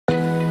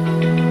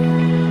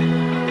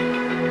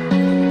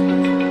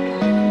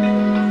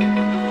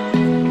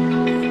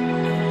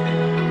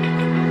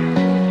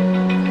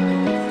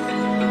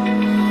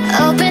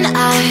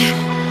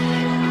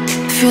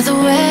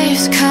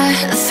waves cut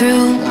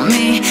through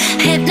me,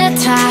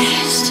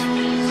 hypnotized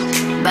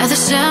by the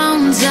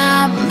sounds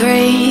I'm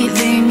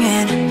breathing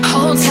in.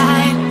 Hold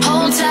tight,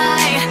 hold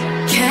tight,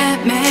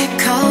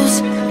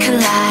 chemicals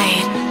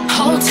collide.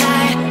 Hold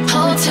tight,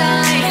 hold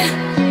tight,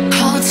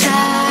 hold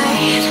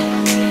tight.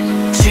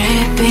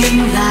 Dripping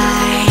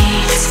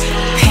lights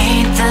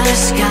paint the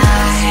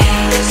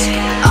skies,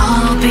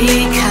 all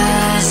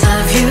because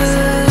of you.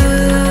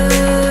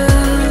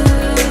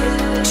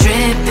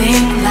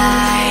 Dripping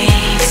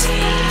lights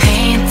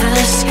paint the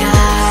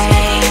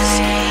skies,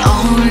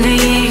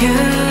 only you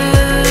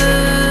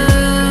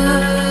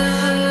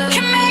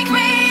can make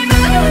me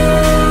move.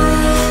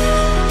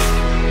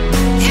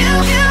 You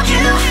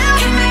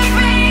can make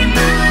me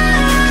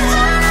move.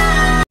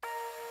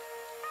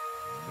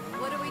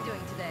 What are we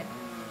doing today?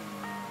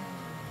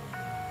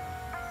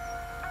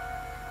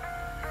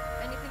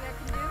 Anything I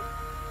can do?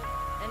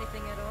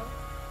 Anything at all?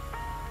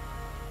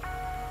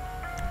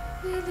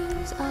 We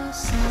lose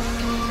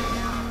ourselves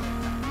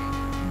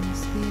in the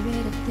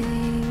spirit of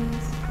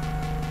things.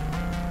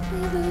 We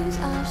lose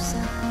our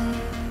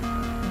sight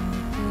when we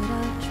put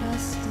our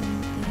trust in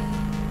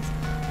things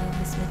of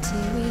this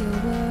material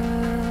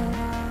world,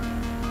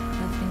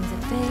 of things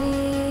that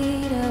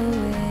fade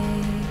away.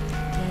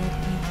 Yet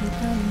we keep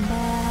coming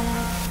back,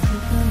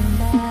 keep coming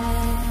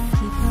back,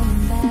 keep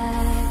coming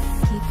back,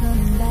 keep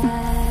coming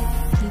back,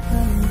 keep coming back, keep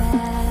coming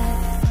back,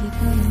 keep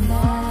coming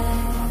back,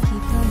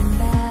 keep coming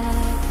back, keep coming back,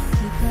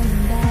 keep coming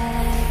back,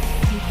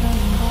 keep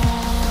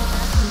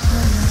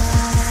coming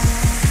back.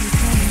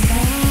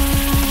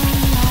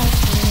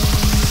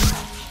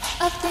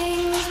 Of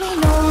things we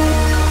know.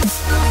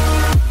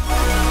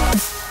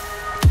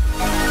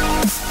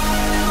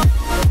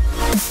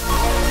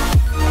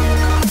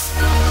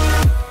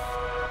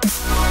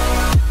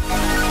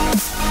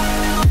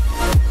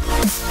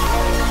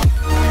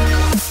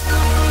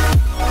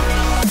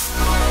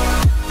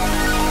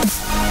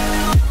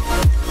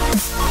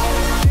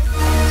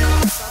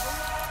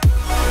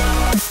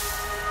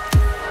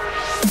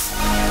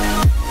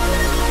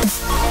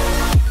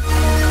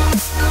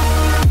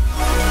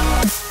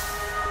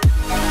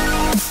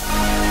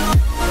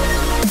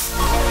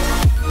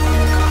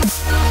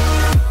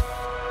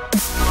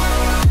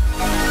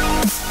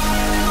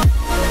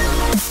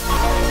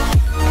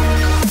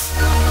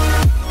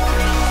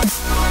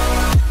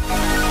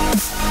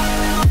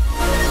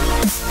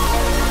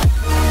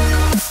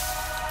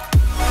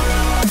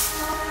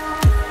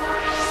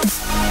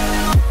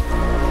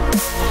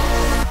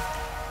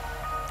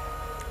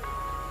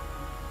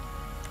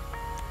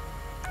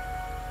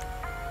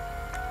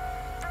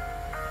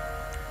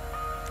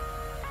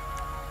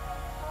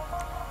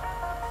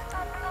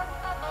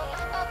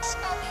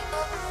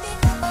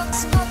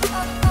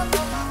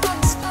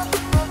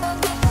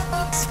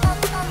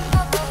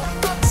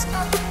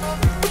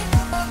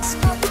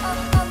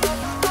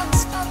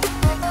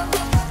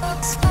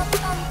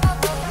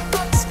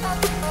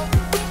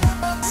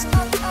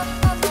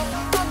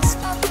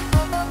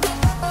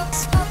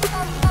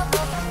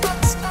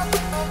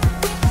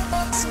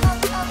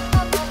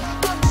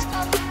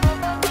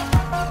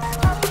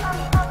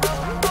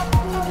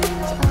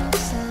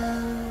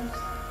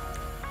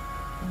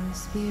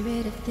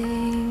 Spirit of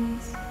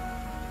things,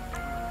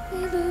 we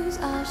lose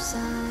our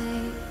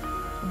sight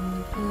when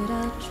we put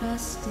our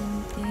trust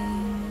in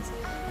things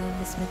of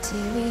this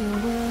material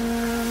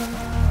world,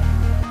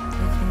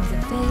 of things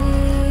that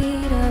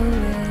fade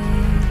away.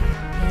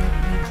 Yet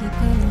we keep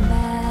coming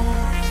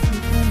back,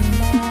 keep coming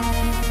back,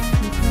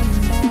 keep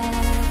coming back,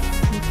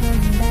 keep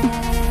coming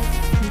back,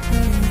 keep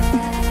coming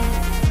back,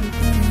 keep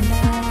coming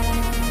back,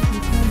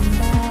 keep coming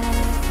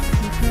back,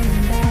 keep coming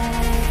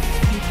back,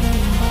 keep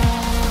coming back.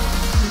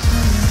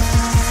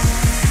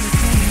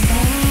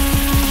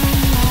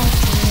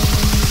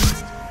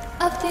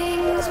 Of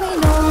things we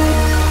know.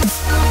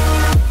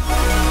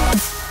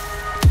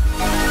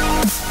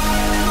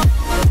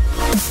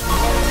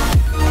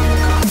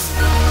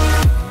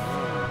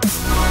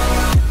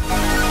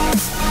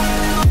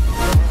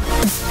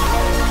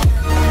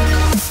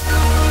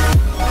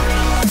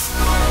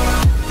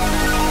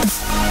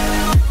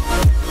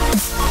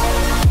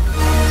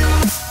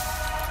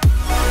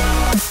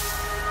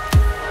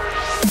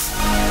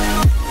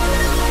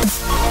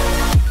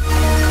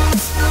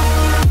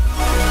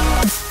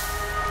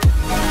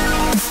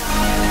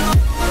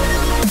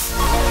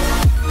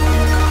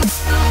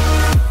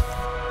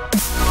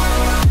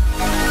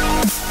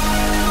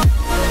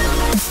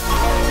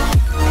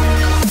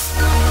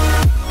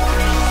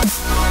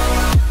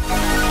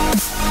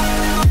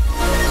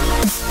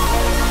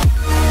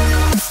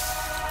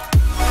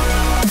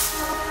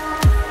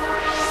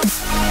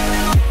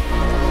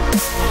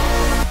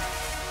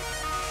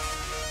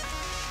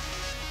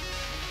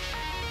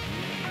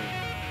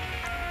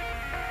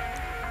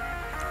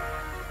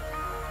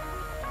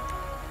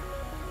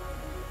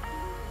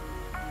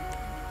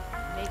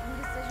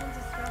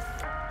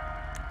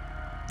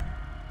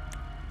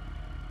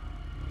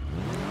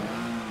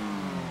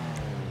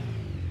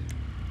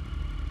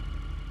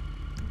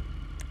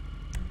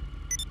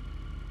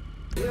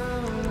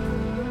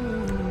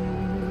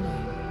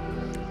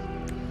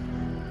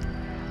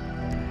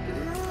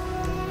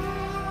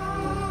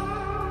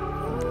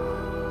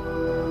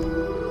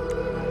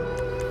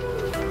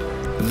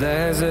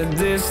 There's a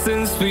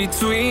distance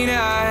between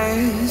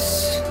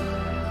us.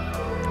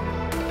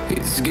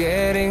 It's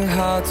getting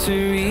hard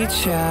to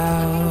reach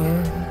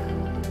out.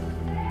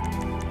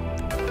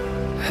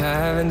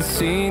 Haven't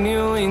seen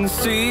you in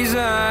seasons,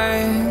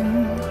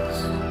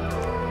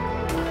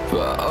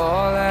 but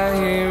all I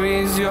hear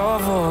is your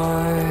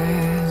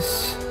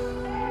voice.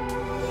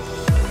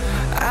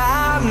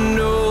 I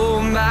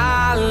know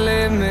my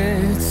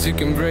limits, you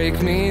can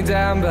break me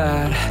down,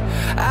 but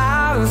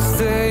I'll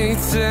stay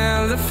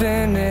till the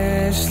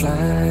finish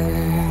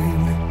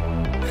line.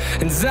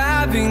 And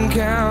I've been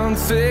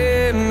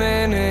counting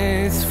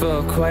minutes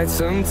for quite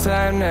some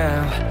time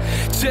now,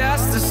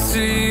 just to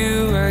see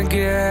you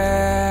again.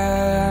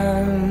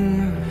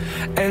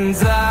 And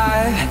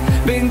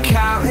I've been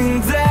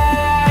counting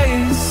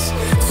days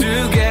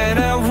to get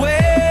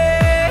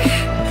away,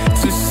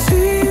 to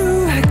see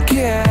you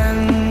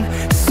again,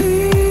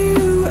 see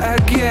you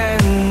again.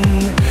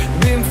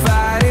 Been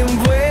fighting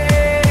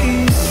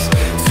ways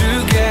to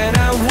get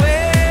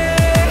away,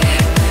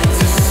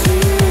 to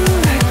see you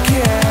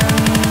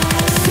again,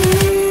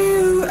 see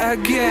you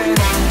again.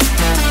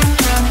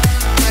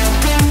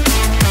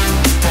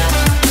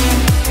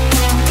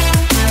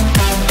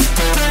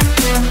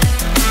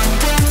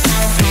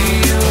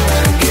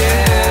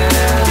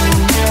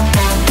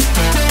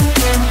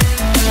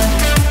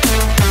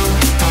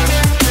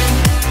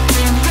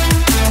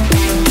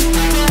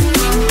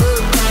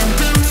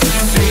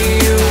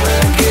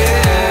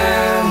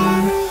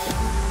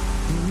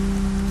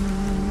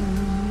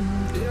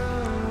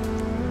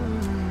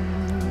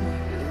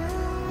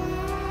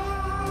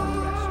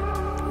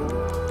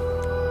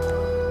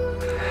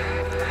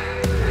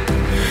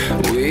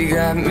 We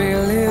got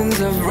millions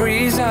of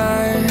reasons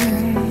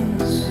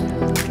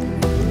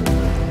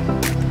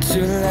to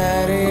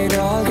let it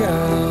all go.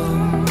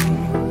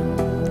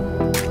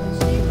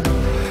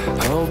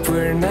 Hope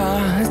we're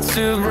not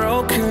too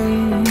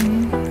broken.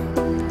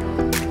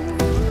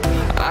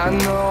 I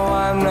know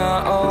I'm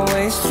not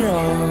always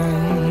strong,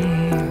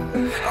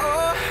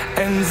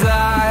 and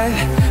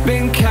I've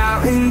been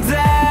counting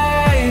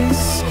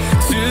days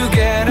to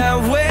get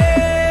away.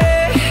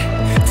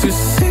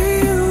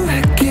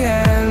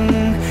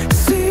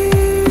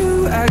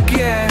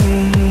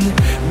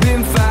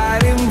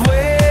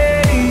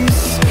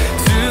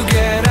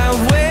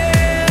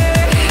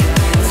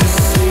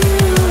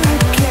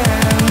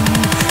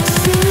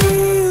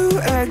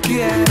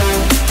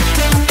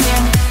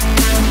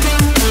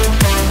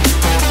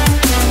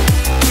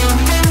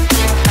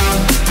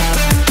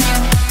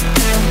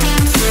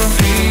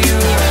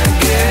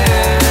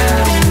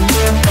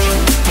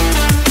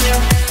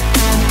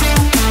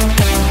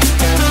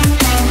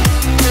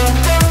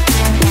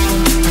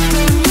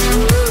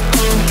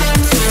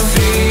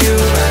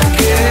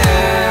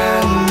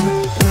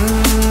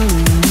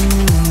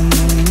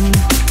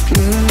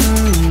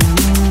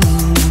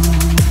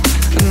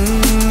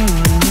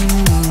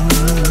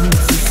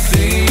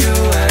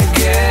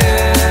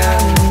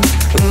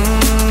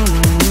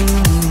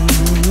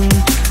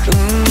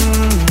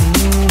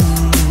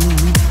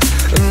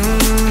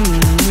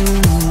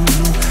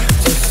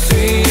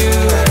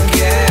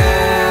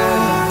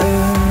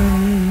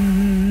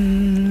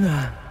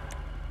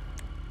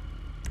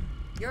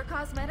 Your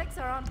cosmetics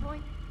are on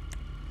point.